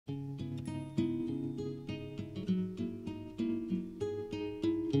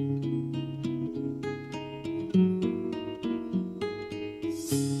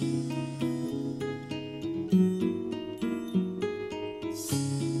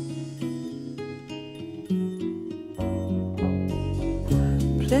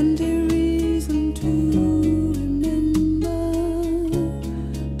plenty reason to remember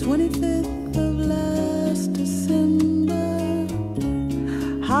 25th of last December,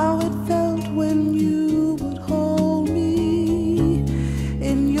 how it felt when you would hold me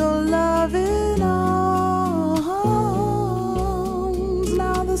in your loving arms.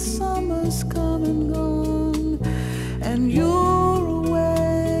 Now the summer's come and gone and you're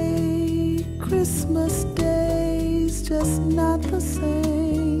away. Christmas Day's just not the same.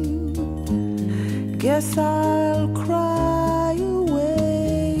 Guess I'll cry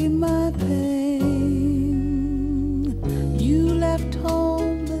away my pain. You left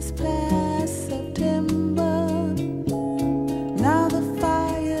home this past September. Now the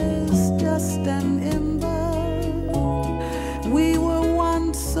fire's just an ember. We were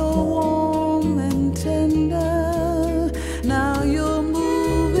once so warm and tender. Now you're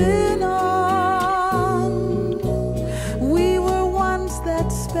moving on. We were once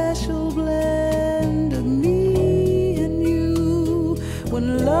that special blend of me and you,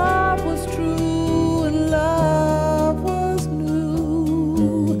 when love was true and love was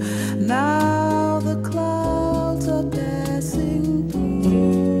new. Now the clouds are passing through.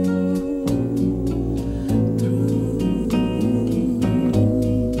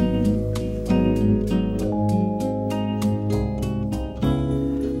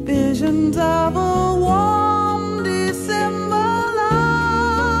 Visions of a warm December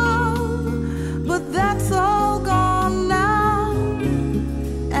love, but that's all gone now.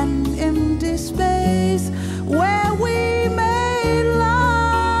 An empty space where we made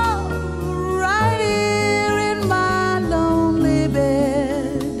love, right here in my lonely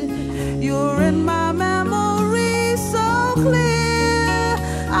bed. You're in my memory so clear.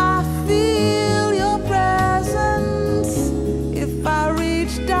 I feel your presence. If I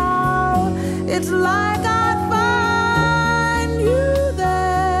reached out, it's like I'd find you there.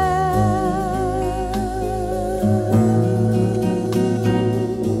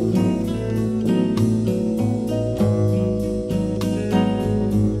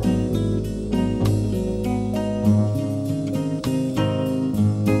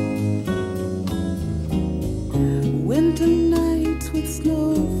 Winter nights with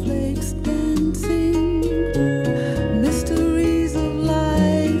snowflakes dancing, mysteries of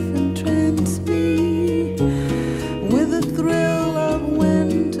life entrance me with the thrill of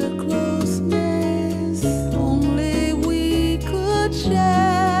winter closeness only we could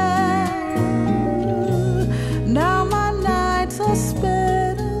share. Now my nights are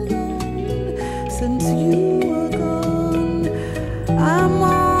spent alone since you were gone. I'm